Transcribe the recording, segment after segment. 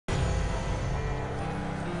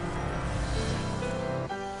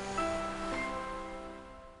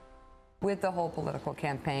with the whole political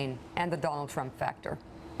campaign and the Donald Trump factor.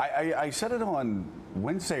 I said it on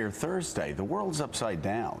Wednesday or Thursday. The world's upside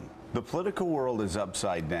down. The political world is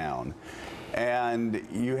upside down. And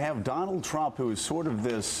you have Donald Trump, who is sort of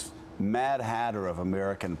this Mad Hatter of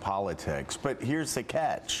American politics. But here's the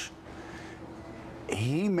catch.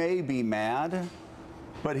 He may be mad,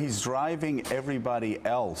 but he's driving everybody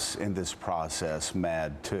else in this process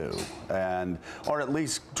mad too, or at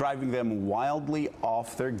least driving them wildly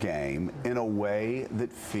off their game in a way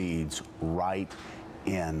that feeds right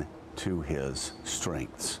into his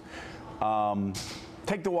strengths.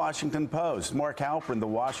 Take the Washington Post. Mark Halperin, the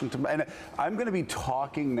Washington, and I'm going to be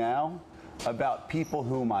talking now about people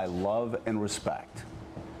whom I love and respect.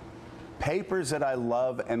 Papers that I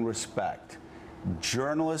love and respect.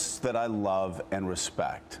 Journalists that I love and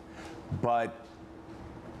respect. But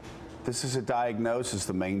this is a diagnosis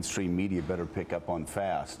the mainstream media better pick up on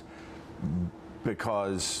fast,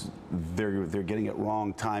 because they're getting it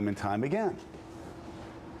wrong time and time again.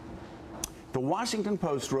 The Washington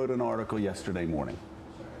Post wrote an article yesterday morning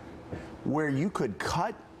where you could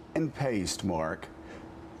cut and paste, Mark,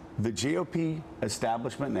 the GOP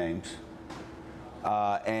establishment names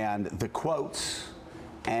and the quotes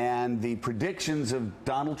and the predictions of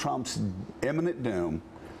Donald Trump's imminent doom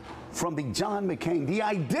from the John McCain, the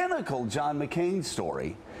identical John McCain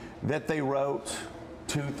story that they wrote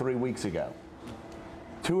 2-3 weeks ago,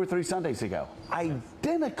 2 or 3 Sundays ago.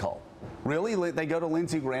 Identical. Really? They go to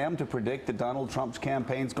Lindsey Graham to predict that Donald Trump's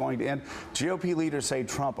campaign's going to end. GOP leaders say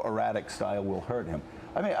Trump erratic style will hurt him.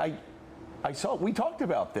 I mean, I saw, we talked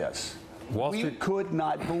about this. We could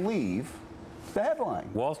not believe the headline.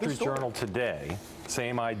 Wall Street Journal today,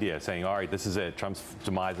 same idea, saying, all right, this is it. Trump's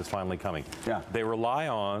demise is finally coming. Yeah. They rely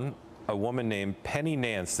on a woman named Penny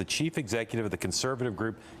Nance, the chief executive of the conservative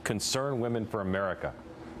group Concern Women for America,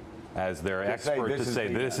 as their expert to say,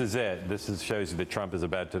 this is it. This shows you that Trump is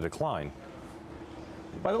about to decline.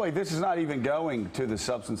 By the way, this is not even going to the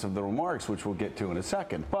substance of the remarks, which we'll get to in a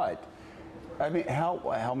second. But, I mean,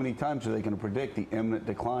 how many times are they going to predict the imminent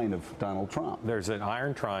decline of Donald Trump? There's an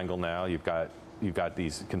iron triangle now. You've got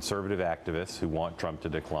these conservative activists who want Trump to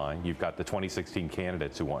decline. You've got the 2016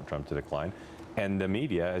 candidates who want Trump to decline. And the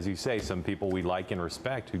media, as you say, some people we like and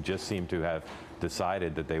respect who just seem to have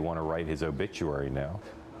decided that they want to write his obituary now.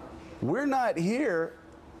 We're not here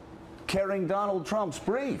carrying Donald Trump's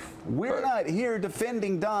brief. We're not here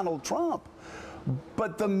defending Donald Trump.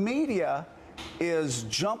 But the media is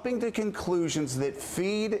jumping to conclusions that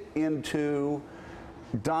feed into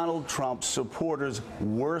Donald Trump's supporters'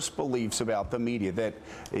 worst beliefs about the media, that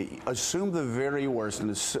assume the very worst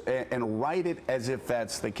and write it as if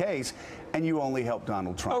that's the case, and you only help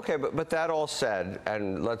Donald Trump. Okay, but that all said,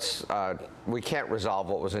 and we can't resolve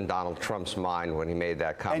what was in Donald Trump's mind when he made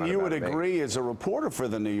that comment. And you would agree, as a reporter for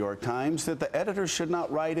the New York Times, that the editor should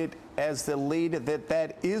not write it as the lead,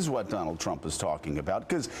 that is what Donald Trump is talking about,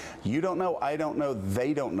 because you don't know, I don't know,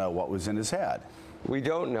 they don't know what was in his head. We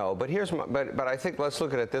don't know, but but I think let's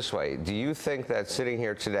look at it this way. Do you think that sitting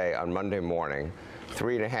here today on Monday morning,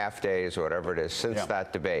 3.5 days or whatever it is since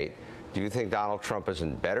that debate, do you think Donald Trump is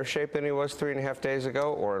in better shape than he was 3.5 days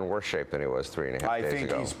ago, or in worse shape than he was 3.5 days ago? I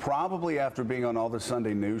think he's probably, after being on all the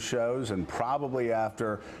Sunday news shows, and probably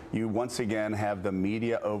after you once again have the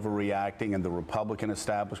media overreacting and the Republican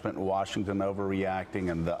establishment in Washington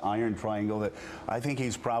overreacting and the iron triangle, that I think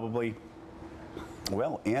he's probably,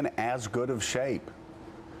 well, in as good of shape.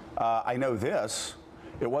 I know this.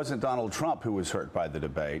 It wasn't Donald Trump who was hurt by the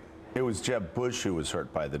debate. It was Jeb Bush who was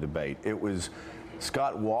hurt by the debate. It was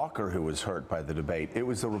Scott Walker who was hurt by the debate. It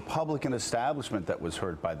was the Republican establishment that was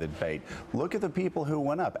hurt by the debate. Look at the people who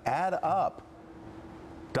went up. Add up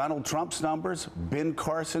Donald Trump's numbers, Ben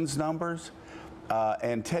Carson's numbers,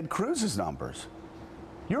 and Ted Cruz's numbers.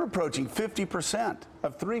 You're approaching 50%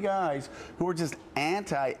 of 3 guys who were just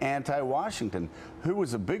anti-Washington. Who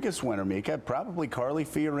was the biggest winner, Mika? Probably Carly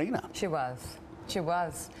Fiorina. She was. She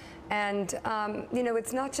was. And, you know,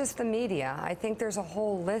 it's not just the media. I think there's a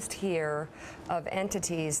whole list here of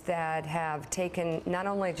entities that have taken not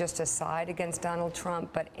only just a side against Donald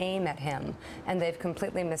Trump, but aim at him. And they've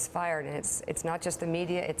completely misfired. And it's not just the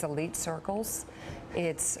media, it's elite circles.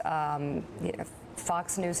 It's you know,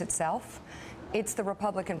 Fox News itself. It's the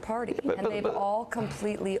Republican Party, and they've all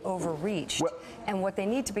completely overreached. Well, and what they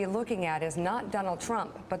need to be looking at is not Donald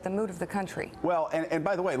Trump, but the mood of the country. Well, and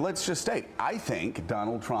by the way, let's just state, I think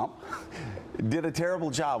Donald Trump did a terrible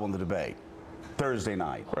job on the debate. Thursday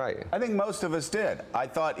night. Right. I think most of us did. I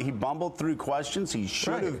thought he bumbled through questions. He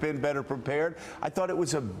should have been better prepared. I thought it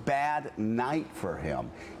was a bad night for him.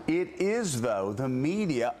 It is, though, the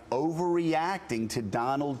media overreacting to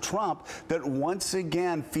Donald Trump that once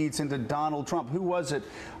again feeds into Donald Trump. Who was it?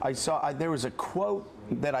 I saw there was a quote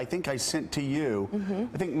that I think I sent to you.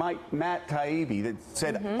 I think Matt Taibbi that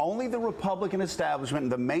said only the Republican establishment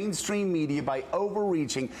and the mainstream media, by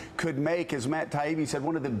overreaching, could make, as Matt Taibbi said,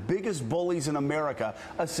 one of the biggest bullies in America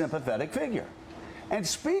a sympathetic figure. And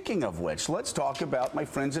speaking of which, let's talk about my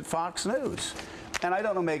friends at Fox News. And I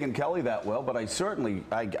don't know Megyn Kelly that well, but I certainly,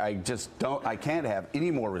 I just don't, I can't have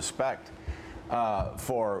any more respect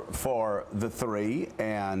for the three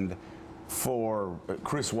and for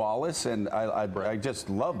Chris Wallace, and I just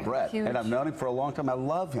love Brett. Huge. And I've known him for a long time. I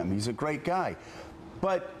love him. He's a great guy.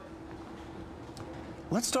 But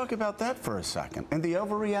let's talk about that for a second and the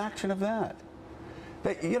overreaction of that.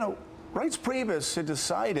 That, you know, Reince Priebus had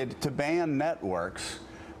decided to ban networks,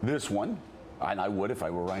 this one, and I would if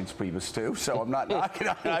I were Reince Priebus too, so I'm not knocking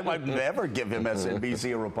on. I might never give him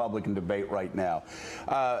MSNBC a Republican debate right now.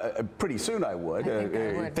 Pretty soon I would.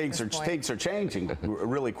 Things are changing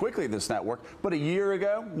really quickly, this network. But a year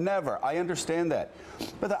ago, never. I understand that.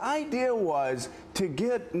 But the idea was to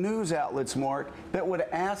get news outlets, Mark, that would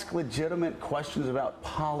ask legitimate questions about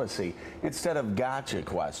policy instead of gotcha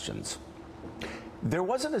questions. There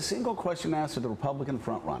wasn't a single question asked of the Republican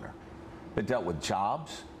frontrunner that dealt with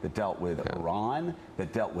jobs, that dealt with Iran,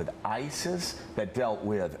 that dealt with ISIS, that dealt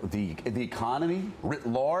with the economy writ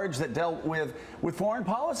large, that dealt with foreign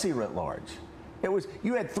policy writ large. It was,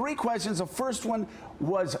 you had three questions. The first one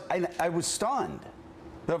was, I was stunned.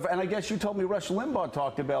 And I guess you told me Rush Limbaugh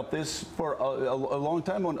talked about this for a long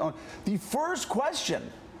time. On the first question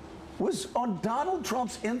was on Donald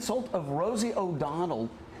Trump's insult of Rosie O'Donnell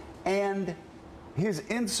and his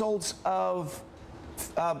insults of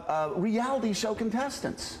reality show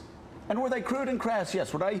contestants. And were they crude and crass?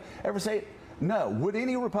 Yes. Would I ever say it? No. Would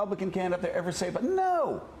any Republican candidate there ever say it? But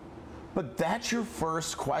no. But that's your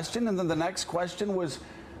first question. And then the next question was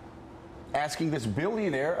asking this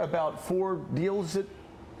billionaire about 4 deals that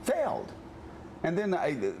failed. And then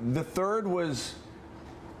the third was,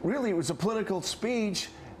 really, it was a political speech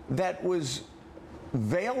that was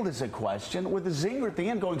veiled as a question with a zinger at the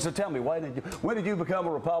end going, so tell me, when did you become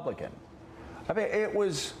a Republican? I mean, it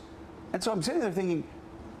was, and so I'm sitting there thinking,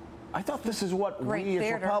 I thought this is what we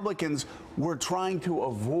as Republicans were trying to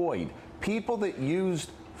avoid. People that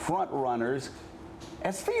used front runners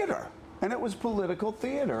as theater. And it was political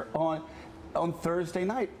theater on Thursday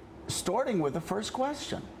night, starting with the first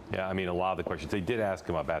question. Yeah, I mean, a lot of the questions, they did ask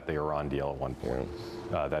him about the Iran deal at one point.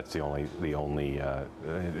 That's the only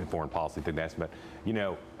foreign policy thing they asked him about. You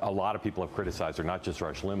know, a lot of people have criticized her, not just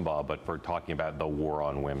Rush Limbaugh, but for talking about the war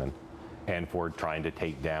on women and for trying to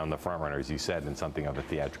take down the frontrunner, as you said, in something of a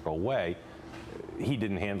theatrical way. He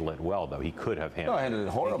didn't handle it well, though. He could have handled it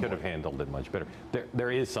horribly. He could have handled it much better.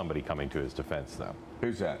 There is somebody coming to his defense, though.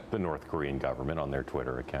 Who's that? The North Korean government on their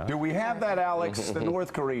Twitter account. Do we have that, Alex? The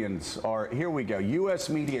North Koreans are, here we go. U.S.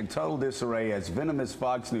 media in total disarray as venomous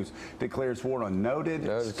Fox News declares war on noted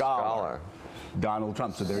scholar Donald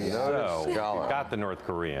Trump. So there you go. So, got the North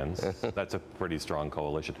Koreans. That's a pretty strong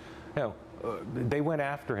coalition. You know, they went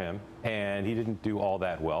after him, and he didn't do all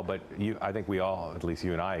that well. But I think we all, at least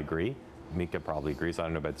you and I, agree. Mika probably agrees, I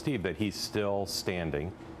don't know about Steve, that he's still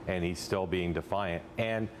standing and he's still being defiant.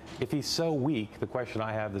 And if he's so weak, the question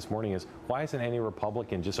I have this morning is, why isn't any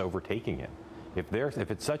Republican just overtaking him? If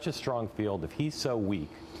it's such a strong field, if he's so weak,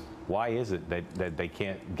 why is it that they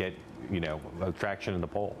can't get, you know, traction in the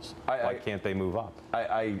polls? Why can't they move up?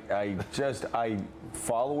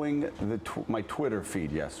 Following my Twitter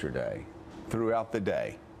feed yesterday, throughout the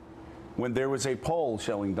day, when there was a poll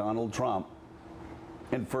showing Donald Trump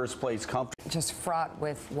in first place, just fraught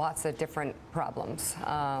with lots of different problems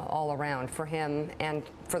all around for him and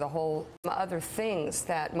for the whole other things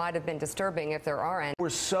that might have been disturbing if there are any. We're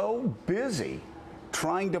so busy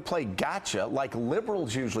trying to play gotcha like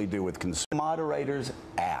liberals usually do with conservatives. Moderators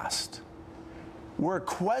asked were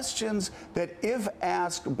questions that, if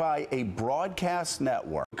asked by a broadcast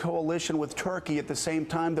network, coalition with Turkey at the same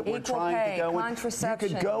time that we're trying to go in, you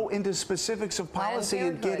could go into specifics of policy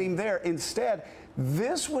and get him there. Instead,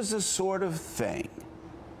 this was the sort of thing.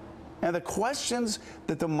 Now, the questions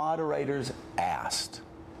that the moderators asked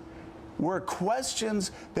were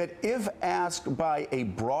questions that, if asked by a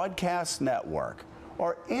broadcast network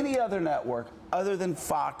or any other network other than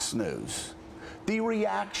Fox News, the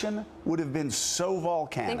reaction would have been so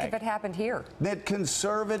volcanic. Think if it happened here. That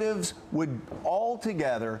conservatives would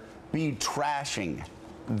altogether be trashing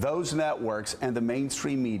those networks and the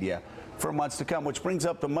mainstream media for months to come, which brings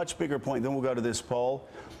up the much bigger point. Then we'll go to this poll.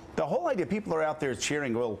 The whole idea, people are out there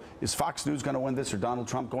cheering, well, is Fox News going to win this or Donald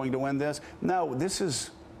Trump going to win this? No, this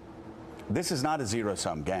is not a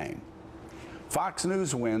zero-sum game. Fox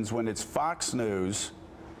News wins when it's Fox News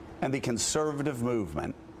and the conservative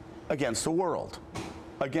movement against the world,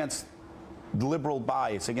 against liberal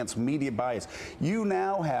bias, against media bias. You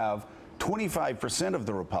now have 25% of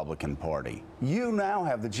the Republican Party. You now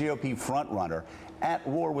have the GOP frontrunner at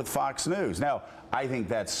war with Fox News. Now, I think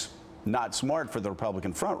that's not smart for the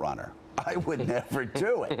Republican frontrunner. I would never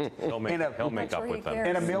do it. He'll make up with them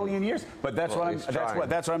in a million years. But that's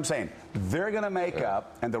what I'm saying. They're going to make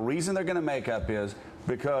up, and the reason they're going to make up is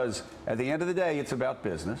because at the end of the day, it's about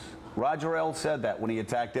business. Roger Ailes said that when he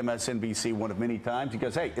attacked MSNBC one of many times. He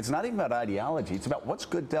goes, hey, it's not even about ideology. It's about what's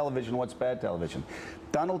good television, what's bad television.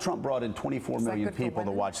 Donald Trump brought in 24 million people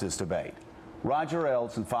to watch this debate. Roger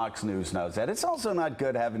Ailes and Fox News knows that. It's also not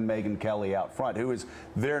good having Megyn Kelly out front, who is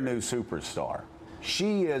their new superstar.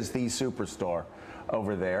 She is the superstar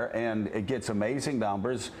over there, and it gets amazing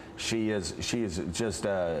numbers. She's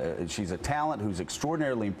a talent who's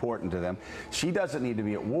extraordinarily important to them. She doesn't need to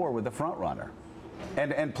be at war with the front runner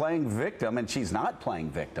and playing victim, and she's not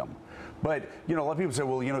playing victim. But, you know, a lot of people say,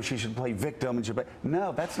 well, you know, she should play victim. And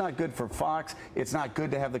no, that's not good for Fox. It's not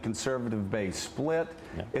good to have the conservative base split.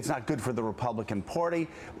 Yeah. It's not good for the Republican Party.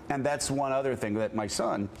 And that's one other thing that my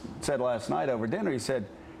son said last night over dinner. He said,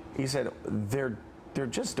 they're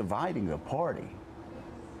just dividing the party.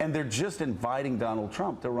 And they're just inviting Donald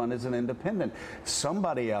Trump to run as an independent.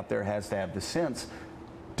 Somebody out there has to have the sense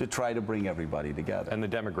to try to bring everybody together. And the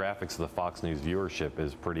demographics of the Fox News viewership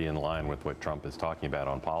is pretty in line with what Trump is talking about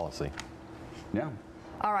on policy. Yeah.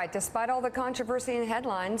 All right, despite all the controversy and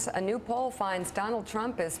headlines, a new poll finds Donald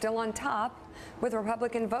Trump is still on top with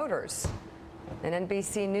Republican voters. An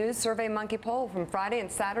NBC News SurveyMonkey poll from Friday and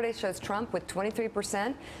Saturday shows Trump with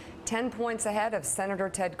 23%, 10 points ahead of Senator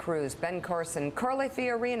Ted Cruz, Ben Carson, Carly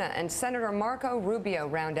Fiorina, and Senator Marco Rubio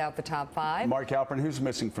round out the top 5. Mark Halpern, who's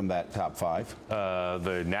missing from that top 5?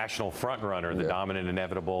 The national frontrunner, the dominant,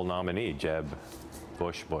 inevitable nominee, Jeb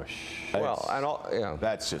Bush. Well,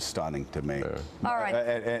 that's just stunning to me. All right.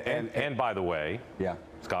 And by the way,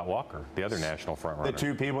 Scott Walker, the other national frontrunner. The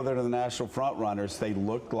two people that are the national frontrunners, they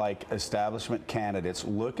look like establishment candidates.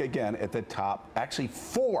 Look again at the top, actually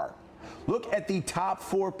 4. Look at the top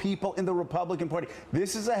 4 people in the Republican Party.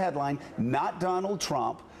 This is a headline, not Donald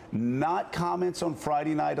Trump, not comments on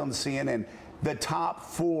Friday night on CNN. The top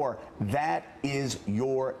 4, that is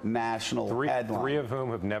your national headline. 3 of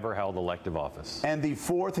whom have never held elective office. And the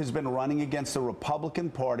 4th has been running against the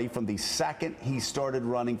Republican Party from the second he started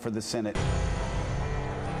running for the Senate.